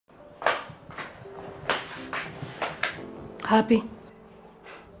Happy?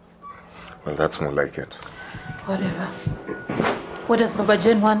 Well, that's more like it. Whatever. What does Baba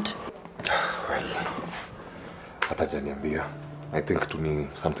Jen want? Well, hata janiambia. I think to me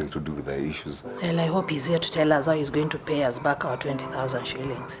something to do with the issues. Well, I hope he's here to tell us how he's going to pay us back our 20,000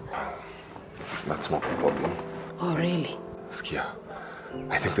 shillings. That's not a problem. Oh, really? Skia,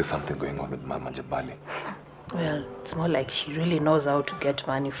 I think there's something going on with Mama Jabali. Well, it's more like she really knows how to get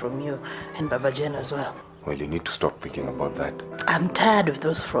money from you and Baba Jen as well. Well, you need to stop thinking about that. I'm tired of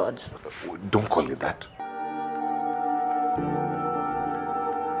those frauds. Don't call it that.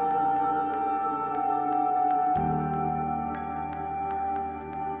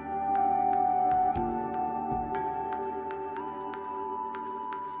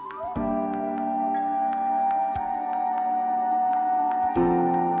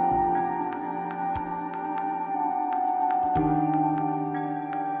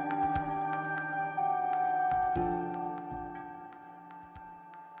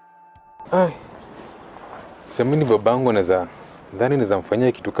 Ai. Semini babangu ndani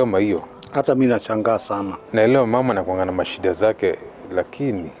nizamfanyia kitu kama hiyo. Hata mimi nashangaa sana. Naelewa mama anakuanga na mashida zake,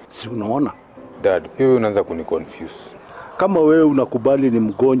 lakini si unaona? Dad, pia wewe unaanza kuniconfuse. Kama wewe unakubali ni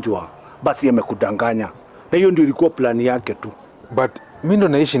mgonjwa, basi amekudanganya. Na hiyo ndio ilikuwa plani yake tu. But mimi ndo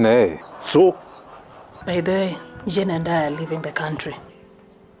naishi na yeye. So, by the way, Jen and I are leaving the country.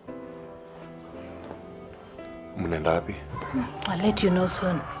 Mnaenda wapi? I'll let you know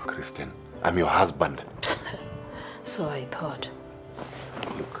soon. Christian, I'm your husband. So I thought.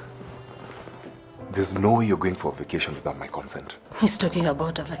 Look, there's no way you're going for a vacation without my consent. He's talking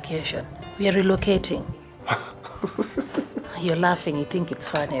about a vacation. We are relocating. You're laughing, you think it's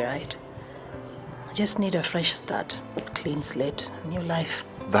funny, right? I just need a fresh start. Clean slate, new life.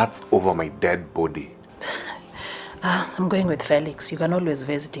 That's over my dead body. I'm going with Felix. You can always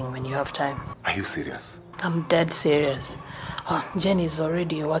visit him when you have time. Are you serious? I'm dead serious. Oh, Jen is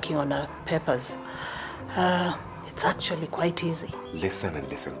already working on her papers. It's actually quite easy. Listen and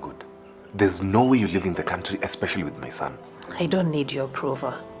listen good. There's no way you live in the country, especially with my son. I don't need your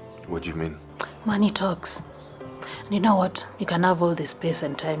approval. What do you mean? Money talks. And you know what? You can have all the space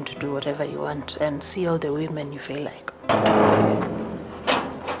and time to do whatever you want and see all the women you feel like.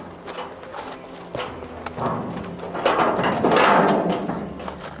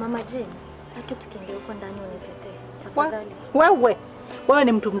 Mama Jen, haki tukiingia huko ndani unitetee. Tafadhali. Wewe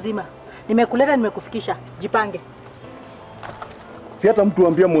ni mtu mzima. Nimekuleta nimekufikisha. Jipange. Si hata mtu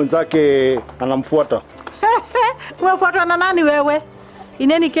ambia mwenzake anamfuata. Umefuatwa na nani wewe?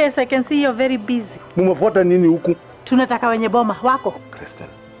 In any case, I can see you're very busy. Mumefuata nini huku? Tunataka wenye boma wako. Kristen,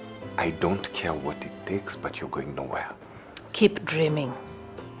 I don't care what it takes, but you're going nowhere. Keep dreaming.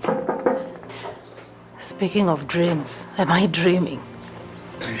 Speaking of dreams, am I dreaming?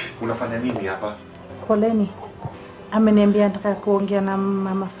 Trish, unafanya nini hapa? Poleni. Ameniambia nataka kuongea na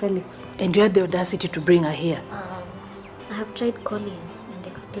Mama Felix. And you had the audacity to bring her here? I have tried calling and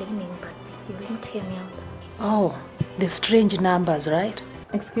explaining, but you didn't hear me out. Oh, the strange numbers, right?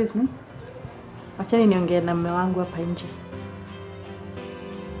 Excuse me? Achani niongee na mume wangu hapa nje.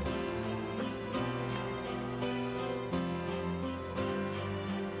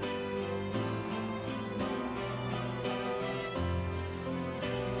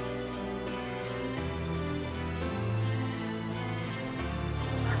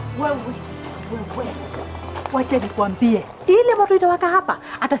 Wewe. Wacha nikwambie. Ile moto itawaka hapa,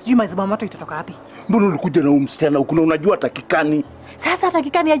 hata sijui mazima moto itatoka wapi. Mbona ulikuja na huyu msichana huku na unajua takikani? Sasa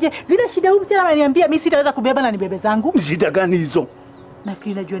takikani aje? Zile shida huyu msichana ameniambia mimi sitaweza kubeba na nibebe zangu. Shida gani hizo?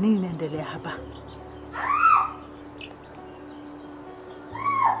 Nafikiri najua nini inaendelea hapa.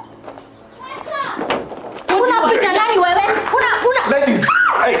 Unapita nani wewe? Una. Ladies!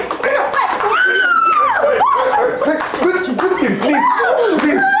 Hey!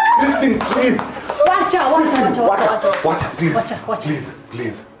 Please! Listen, please! Wacha,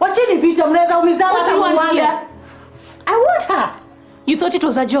 please. Wacheni vita mnaweza umizana What do you want here? I want her. You thought it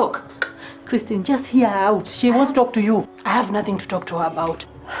was a joke? Christine, just hear her out. She wants to talk to you. I have nothing to talk to her about.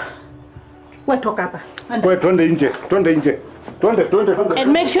 Wewe toka hapa. Wewe twende nje. Twende.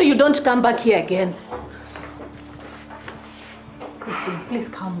 And make sure you don't come back here again. Christine, please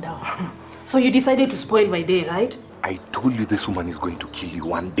calm down. So you decided to spoil my day, right? I told you this woman is going to kill you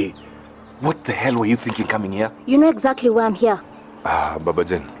one day. What the hell were you thinking coming here? You know exactly why I'm here. Baba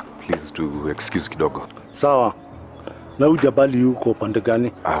Jen, please to excuse kidogo. Sawa. Na ujabali yuko pande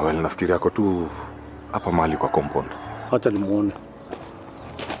gani? Well, nafikiri yako tu hapa mahali kwa compound. Acha nimuone.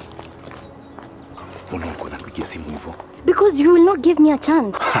 Mbona uko unapigia simu hivyo? Because you will not give me a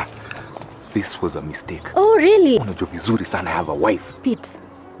chance. This was a mistake. Oh, really? Unajua vizuri sana I have a wife. Pete,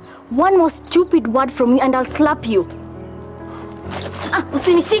 one more stupid word from you and I'll slap you.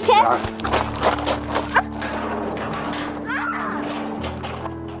 Usinishike.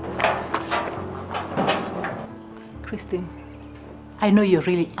 Christine, I know you're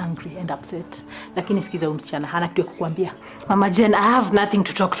really angry and upset. Lakini sikiza huyu msichana hana kitu ya kukuambia. Mama Jen, I have nothing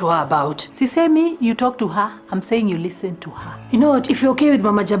to talk to her about. Sisemi you talk to her, I'm saying you listen to her. You know what, if you're okay with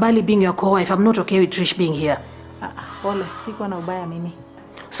Mama Jabali being your co-wife, I'm not okay with Trish being here. Pole, sikuwa na ubaya mimi.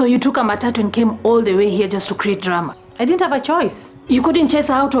 So you took a matatu and came all the way here just to create drama? I didn't have a choice. You couldn't chase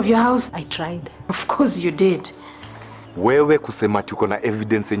her out of your house? I tried. Of course you did. Wewe kusema tuko na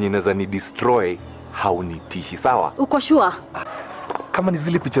evidence yenye inaweza ni destroy haunitishi, sawa? Uko sure? Kama ni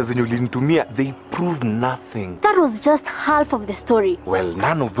zile picha zenye ulinitumia, they prove nothing. That was just half of the story. Well,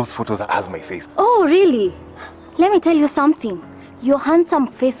 none of those photos has my face. Oh, really? Let me tell you something. Your handsome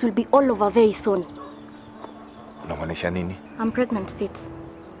face will be all over very soon. Unamaanisha nini? I'm pregnant, Pete.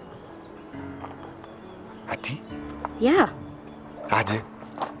 Ati? Yeah. Aje?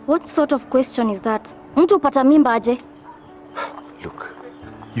 What sort of question is that? Mtu upata mimba aje? Look,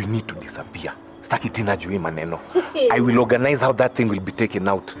 you need to disappear. Staki tena juu maneno. I will organize how that thing will be taken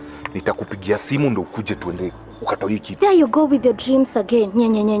out. Nitakupigia simu ndo ukuje tuende ukatoe hii kitu. There you go with your dreams again.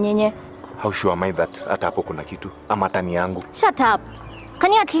 Nye. How sure am I that hata hapo kuna kitu ama hata ni yangu? Shut up.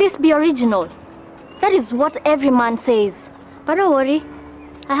 Can you at least be original? That is what every man says. But don't worry.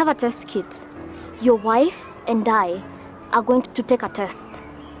 I have a test kit. Your wife and I are going to take a test.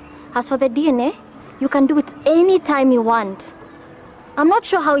 As for the DNA, you can do it anytime you want. I'm not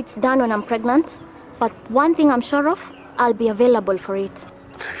sure how it's done when I'm pregnant, but one thing I'm sure of, I'll be available for it.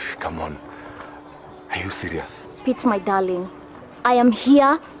 Come on. Are you serious? Pete, my darling, I am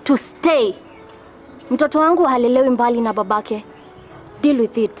here to stay. Mtoto wangu halelewi mbali na babake. Deal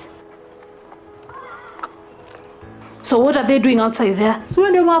with it. So what are they doing outside there? So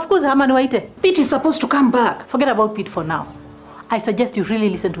ndio mwafukuza ama niwaite? Pete is supposed to come back. Forget about Pete for now. I suggest you really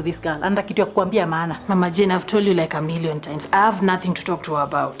listen to this girl. Anda kitu ya kukuambia maana. Mama Jane, I've told you like a million times. I have nothing to talk to her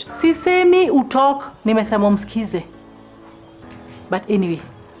about. Sisemi utalk, nimesema umsikize. But anyway,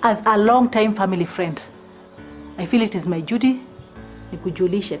 as a long-time family friend, I feel it is my duty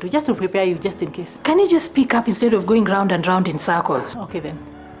nikujulishe to just to prepare you just in case. Can you just speak up instead of going round and round in circles? Okay then.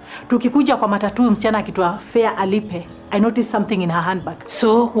 Tukikuja kwa matatu msichana akitoa fare alipe, I noticed something in her handbag.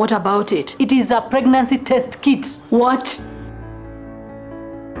 So, what about it? It is a pregnancy test kit. What?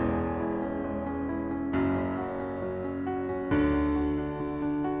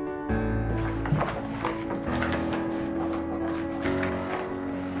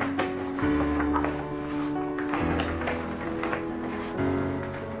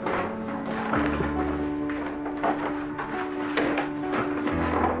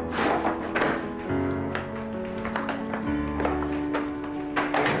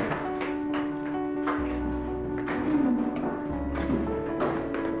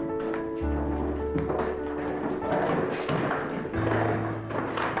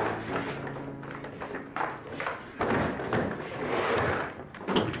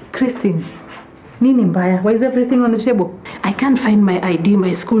 Christine, nini mbaya? Why is everything on the table? I can't find my ID,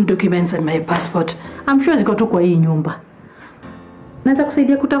 my school documents and my passport. I'm sure ziko tu kwa hii nyumba. Naweza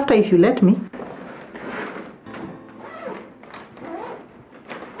kusaidia kutafuta if you let me.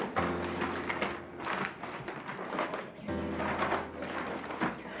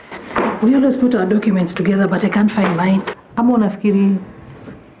 We always put our documents together, but I can't find mine. Ama unafikiri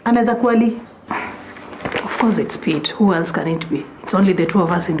anaweza kuwa Lee? Of course it's Pete. Who else can it be? It's only the two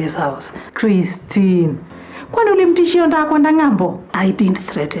of us in this house. Christine, kwani ulimtishia ndio kwenda ngambo? I didn't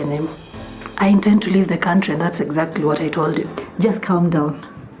threaten him. I intend to leave the country and that's exactly what I told you. Just calm down.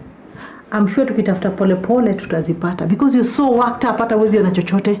 I'm sure tukitafuta pole pole tutazipata because you're so worked up hata huwezi ona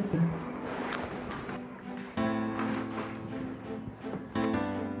chochote.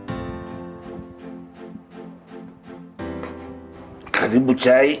 Karibu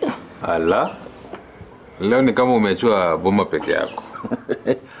chai. Ala. Leo ni kama umechua boma peke yako.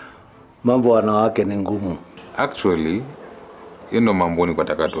 Mambo wanawake ni ngumu. Actually, ino mambo ni kwa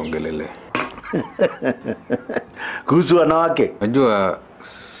tuongelele. Kuhusu wanawake? Najua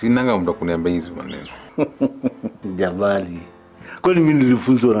sinanga mtu kuniambia hizo maneno. Jabali. Kwani mimi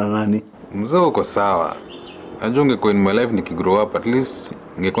nilifunzwa na nani? Mzee uko sawa. Najua ungekuwa in my life nikigrow up at least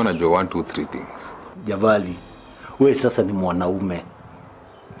ningekuwa najua 1 2 3 things. Jabali, wewe sasa ni mwanaume.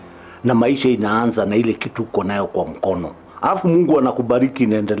 Na maisha inaanza na ile kitu uko nayo kwa mkono. Alafu Mungu anakubariki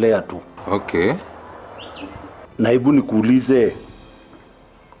inaendelea tu. Okay. Na hebu nikuulize,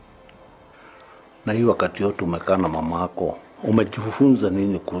 na hii wakati yote umekaa na mama yako, umejifunza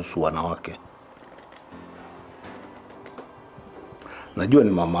nini kuhusu wanawake? Najua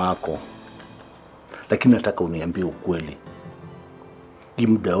ni mama yako, lakini nataka uniambie ukweli. hii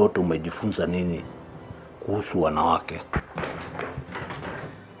muda wote umejifunza nini kuhusu wanawake?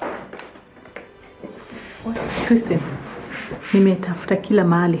 Christine, nimetafuta kila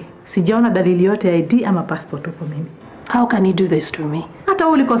mahali. Sijaona dalili yote ya ID ama passport huko mimi. How can you do this to me? Hata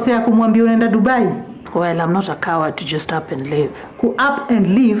ulikosea kumwambia unaenda Dubai. Well, I'm not a coward to just up and leave. Up and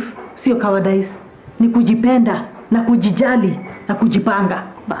leave sio cowardice. Ni kujipenda na kujijali na kujipanga.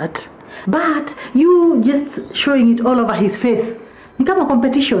 But you just showing it all over his face. Ni kama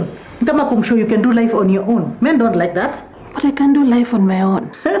competition. Ni kama kumshow you can do life on your own. Men don't like that. But I can do life on my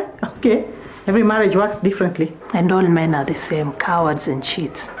own. Okay. Every marriage works differently. And all men are the same, cowards and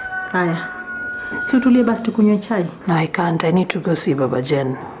cheats. Haya. So tulie basi tukunywe chai. No, I can't. I need to go see Baba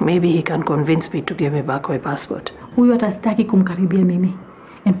Jen. Maybe he can convince me to give me back my passport. Huyu atasitaki kumkaribia mimi.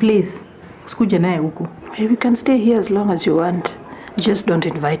 And please, usikuje naye huku. We can stay here as long as you want. Just don't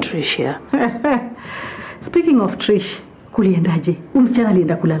invite Trish here. Speaking of Trish, kuliendaje? Msichana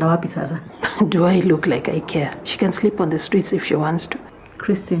alienda kulala wapi sasa? Do I look like I care? She can sleep on the streets if she wants to.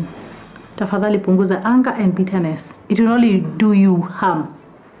 Christine, tafadhali punguza anger and bitterness. It will only do you harm.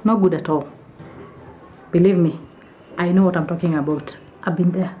 No good at all. Believe me, I know what I'm talking about. I've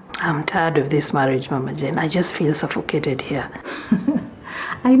been there. I'm tired of this marriage, Mama Jane. I just feel suffocated here.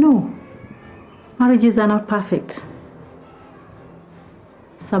 I know. Marriages are not perfect.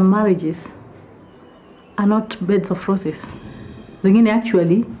 Some marriages are not beds of roses. Zingine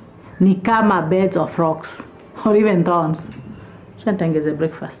actually ni kama beds of rocks or even thorns. Shantangeze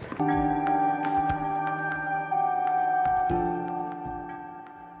breakfast.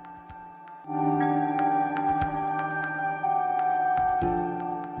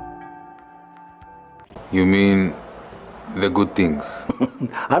 You mean the good things?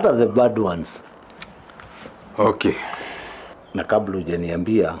 Hata the bad ones. Okay. Na kabla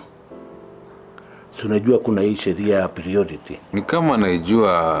hujaniambia, si unajua kuna hii sheria ya priority. Ni kama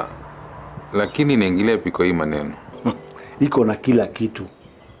naijua, lakini naingilia piko hii maneno. Iko na kila kitu.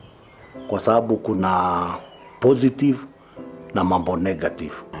 Kwa sababu kuna positive na mambo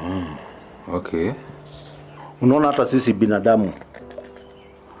negative. Okay. Unaona hata sisi binadamu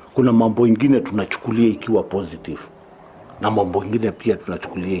kuna mambo ingine tunachukulia ikiwa positive na mambo ingine pia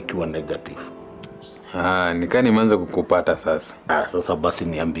tunachukulia ikiwa negative. Nikani nimeanza kukupata sasa. Sasa basi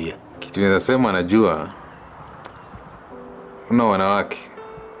niambie. Kitu ninasema najua una wanawake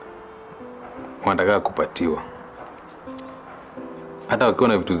wanataka kupatiwa. Hata wakiwa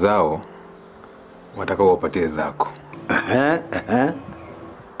na vitu zao wanataka wapatie zako.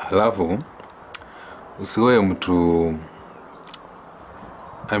 Alafu usiwe mtu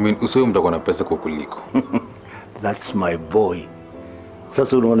usiwe mtu akona pesa kukuliko. That's my boy.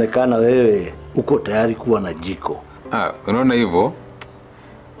 Sasa unaonekana wewe uko tayari kuwa na jiko. Unaona hivyo?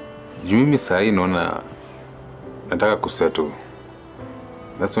 Mimi sasa naona nataka kusettle.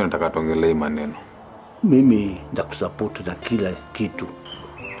 That's why nataka tuongelee maneno. Mimi ndakusupport na kila kitu.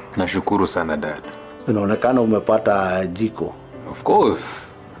 Nashukuru sana dad. Unaonekana umepata jiko. Of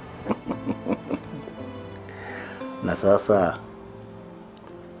course. Na sasa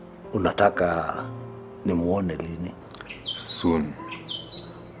unataka nimuone lini? Soon.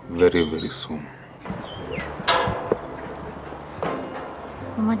 Very, very soon.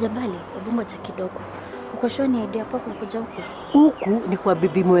 Mama Jabali, hebu ngoja kidogo. Uko sure ni idea yako kuja huku? Huku ni kwa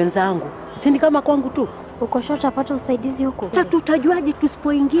bibi mwenzangu. Si ni kama kwangu tu. Uko sure utapata usaidizi huku? Sasa tutajuaje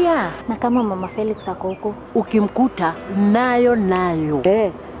tusipoingia? Na kama Mama Felix ako huko? Ukimkuta nayo.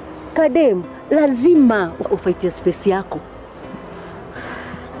 Kadem, lazima ufaitie space yako.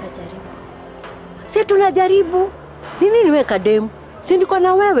 Tajaribu. Si tunajaribu. Ni nini wewe Kadem? Si niko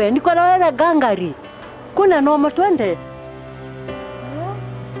na wewe, gangari. Kuna noma twende.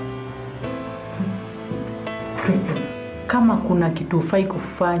 Christine, kama kuna kitu ufai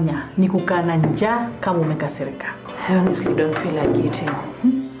kufanya ni kukaa na njaa kama umekasirika. I honestly don't feel like eating.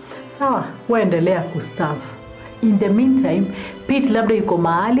 Sawa, waendelea kustarve. In the meantime, Pete labda yuko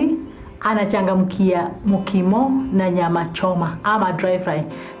mahali anachangamkia mukimo na nyama choma ama dry fry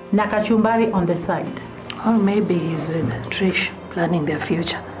na kachumbari on the side. Or maybe he's with Trish planning their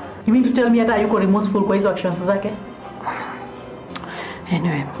future. You mean to tell me hata yuko remorseful kwa hizo actions zake?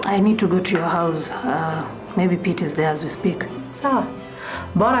 Anyway, I need to go to your house. Maybe Pete is there as we speak. Sawa.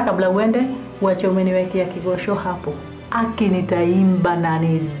 Bora kabla uende, uache umeniwekea kigosho hapo. Aki nitaimba na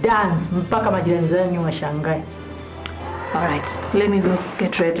ni dance mpaka majirani zangu washangae. All right, let me go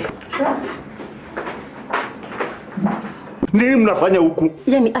get ready. Nini mnafanya huku?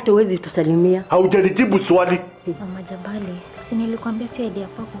 Yaani hata uwezi tusalimia. Haujanijibu swali. Mama Jabali, si nilikwambia si idea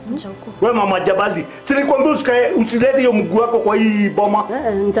yako kuja huku? Wewe Mama Jabali, si nilikwambia usilete hiyo mguu wako kwa hii boma?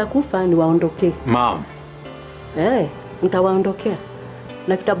 Nitakufa niwaondokee. Mom. Nitawaondokea.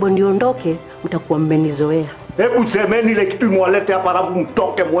 Na kitambo niondoke, mtakuwa mmenizoea. Hebu semeni ile kitu imwalete hapa alafu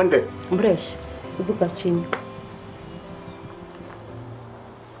mtoke mwende. Mresh, ibuka chini.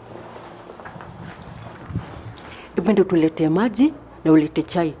 Ibende tulete maji na ulete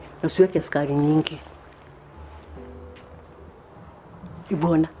chai na usiweke sukari nyingi.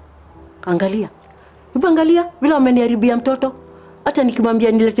 Ibona, angalia. Ibu angalia vile wameniharibia mtoto. Hata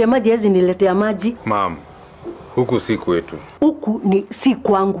nikimwambia niletee maji hezi niletea maji. Mom, huku si kwetu. Huku ni si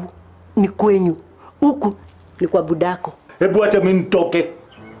kwangu, ni kwenyu. Huku ni kwa budako. Hebu acha mimi nitoke.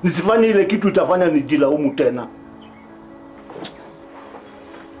 Nisifanye ile kitu itafanya nijilaumu tena.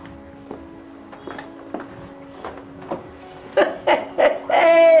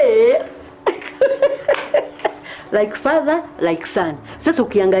 Like father, like son. Sasa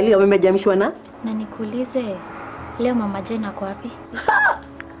ukiangalia wamejamishwa na? Na nikuulize, leo Mama Jane ako wapi?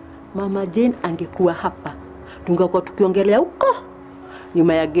 Mama Jane angekuwa hapa. Tungekuwa tukiongelea huko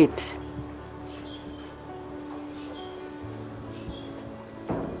nyuma ya gate.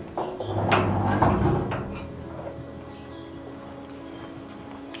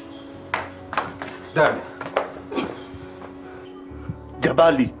 Dad.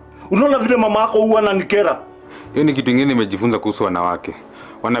 Jabali, unaona vile mama yako huwa ananikera? Hiyo ni kitu kingine nimejifunza kuhusu wanawake.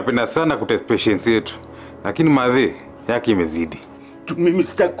 Wanapenda sana kutest patience yetu. Lakini madhe yake imezidi. Mimi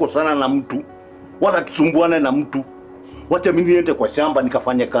sitaki kukosana na mtu wala tusumbuane na mtu. Wacha mimi niende kwa shamba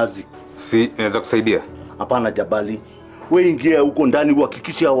nikafanye kazi. Si, naweza kusaidia? Hapana Jabali. Wewe ingia huko ndani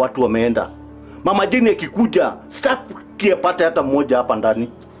uhakikishe hao watu wameenda. Mama Jane akikuja, sitaki apate hata mmoja hapa ndani.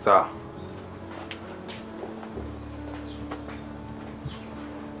 Sawa.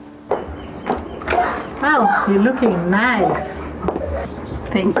 Wow, you're looking nice.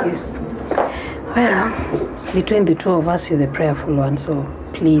 Thank you. Well, between the two of us, you're the prayerful one, so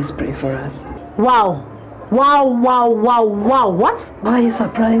please pray for us. Wow. Wow, wow, wow, wow. What? Why are you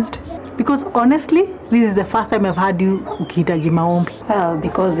surprised? Because honestly, this is the first time I've had you ukihitaji maombi. Well,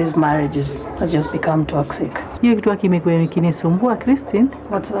 because this marriage has just become toxic. Hiyo kitu kimekuwa kinisumbua, Christine.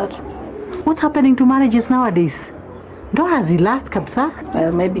 What's that? What's happening to marriages nowadays? Ndoa hazilast kabisa.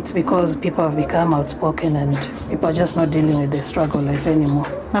 Well, maybe it's because people have become outspoken and people are just not dealing with the struggle life anymore.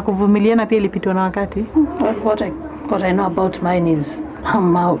 Na kuvumiliana pia ilipitwa na wakati. What I know about mine is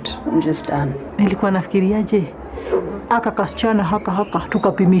I'm out. I'm just done. Nilikuwa nafikiriaje? Aka kasichana haka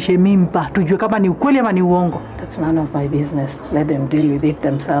tukapimishe mimba tujue kama ni ukweli ama ni uongo. That's none of my business. Let them deal with it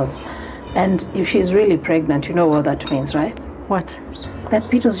themselves. And if she's really pregnant, you know what that means, right? What? That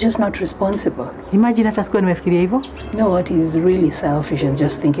Peter's just not responsible. Imagine hata sikuwa nimefikiria hivyo. You know what? He's really selfish and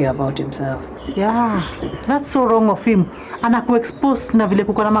just thinking about himself. Yeah, that's so wrong of him. Anakuexpose na vile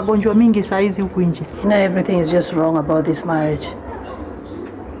kuko na magonjwa mingi saa hizi huku nje. You know, everything is just wrong about this marriage.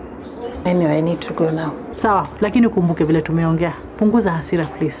 Anyway, I need to go now. Sawa, lakini ukumbuke vile tumeongea. Punguza hasira,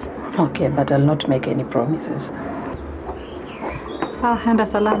 please. Okay, but I'll not make any promises. Sawa, enda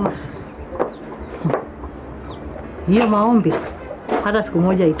salama. Hiyo maombi hata siku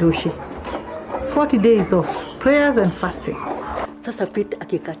moja itoshi. 40 days of prayers and fasting. Sasa Pete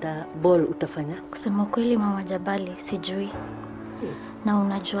akikata ball utafanya? Kusema kweli Mama Jabali, sijui. Na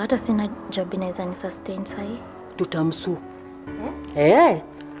unajua hata sina job inaweza ni sustain sahi. Tutamsu.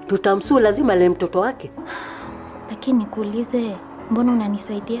 Tutamsu lazima le mtoto wake. Lakini nikuulize, mbona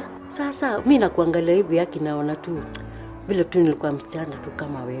unanisaidia? Sasa mimi nakuangalia hivi yake naona tu vile tu nilikuwa msichana tu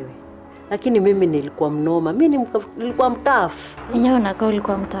kama wewe. Lakini mimi nilikuwa mnoma. Mimi nilikuwa mtafu. Yenyewe unakaa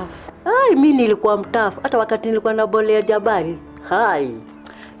ulikuwa mtafu. Mimi nilikuwa mtafu hata wakati nilikuwa na bole ya Jabali.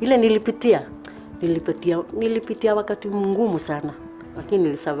 Ile nilipitia wakati mgumu sana. Lakini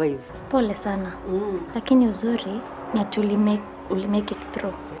nilisurvive. Pole sana. Lakini uzuri ni ulimake it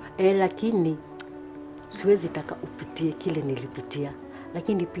through. Lakini siwezi taka upitie kile nilipitia.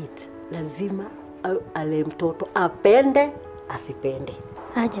 Lakini Pete lazima ale mtoto apende asipende.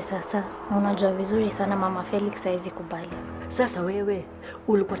 Aje sasa, unajua vizuri sana Mama Felix haizi kubali. Sasa wewe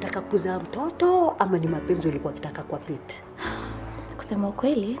ulikuwa taka kuzaa mtoto ama ni mapenzi ulikuwa kitaka kwa Pete? Kusema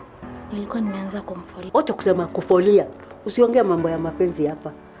ukweli, nilikuwa nimeanza kumfolia. Wacha kusema kufolia. Usiongea mambo ya mapenzi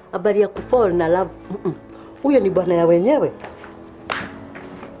hapa. Habari ya kufall na love. Huyo ni bwana ya wenyewe.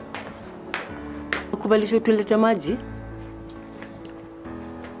 Ukubalisho tulete maji?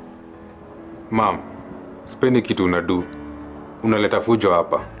 Mom, sipendi kitu unadu. Unaleta fujo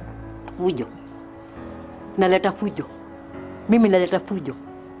hapa. Fujo? Naleta fujo? Mimi naleta fujo?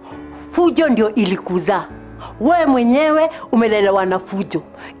 Fujo ndio ilikuzaa. Wewe mwenyewe umelelewa na fujo.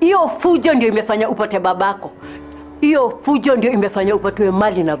 Hiyo fujo ndio imefanya upate babako. Hiyo fujo ndio imefanya upatwe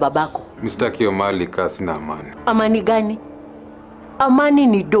mali na babako. Mistaki hiyo mali kasi na amani. Amani gani? Amani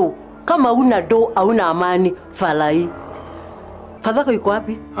ni do. Kama una do hauna amani, falai. Fadhako yuko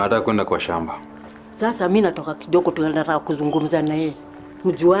wapi? Anataka kwenda kwa shamba. Sasa mimi natoka kidogo tu nataka kuzungumza na yeye.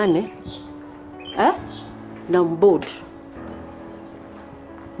 Mjuane. Na mbod.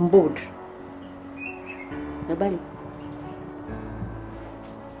 Habari.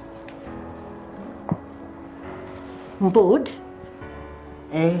 Mbod?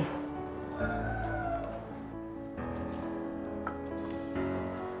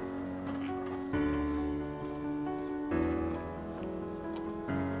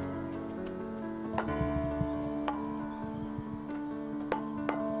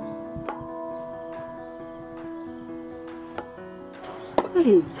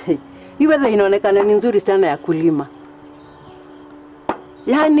 Hii weather inaonekana ni nzuri sana ya kulima.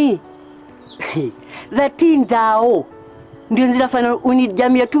 Yaani 13,000 ndio zinafanya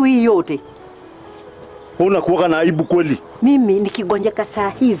unijamia tu hii yote. Unakuwa na aibu kweli? Mimi nikigonjeka saa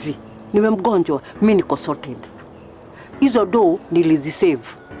hizi, nimemgonjwa, mimi niko sorted. Hizo do nilizisave.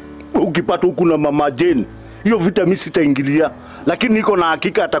 Ukipata huku na mama Jane, hiyo vita mimi sitaingilia, lakini niko na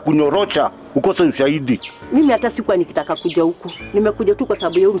hakika atakunyorocha ukose ushahidi. Mimi hata sikuwa nikitaka kuja huku. Nimekuja tu kwa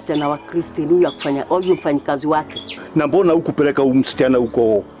sababu ya msichana wa Christine huyu akufanya huyu mfanyikazi wake. Na mbona hukupeleka huyu msichana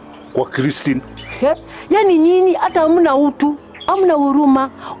huko kwa Christine? Yaani nyinyi hata hamna utu, hamna huruma.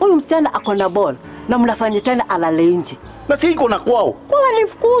 Huyu msichana ako na ball na mnafanya tena alale nje. Na si iko na kwao. Kwa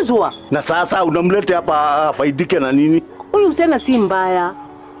walifukuzwa. Na sasa unamlete hapa afaidike na nini? Huyu msichana si mbaya.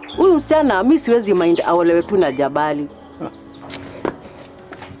 Huyu msichana mimi siwezi mind aolewe tu na Jabali.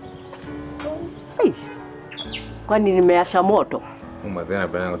 Hey. Kwani nimeasha moto? Mama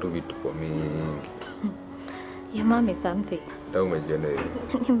anapenda tu vitu kwa mingi. Your mom is something. Tao umejiona hiyo.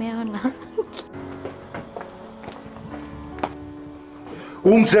 Nimeona.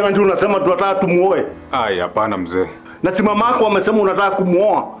 Huyu msichana ndio unasema tunataka tumuoe? Ai, hapana mzee. Na si mama yako amesema unataka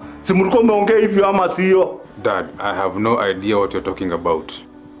kumuoa. Si mlikuwa umeongea hivyo ama sio? Dad, I have no idea what you're talking about.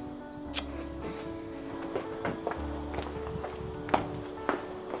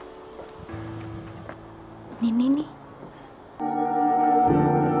 Ni nini?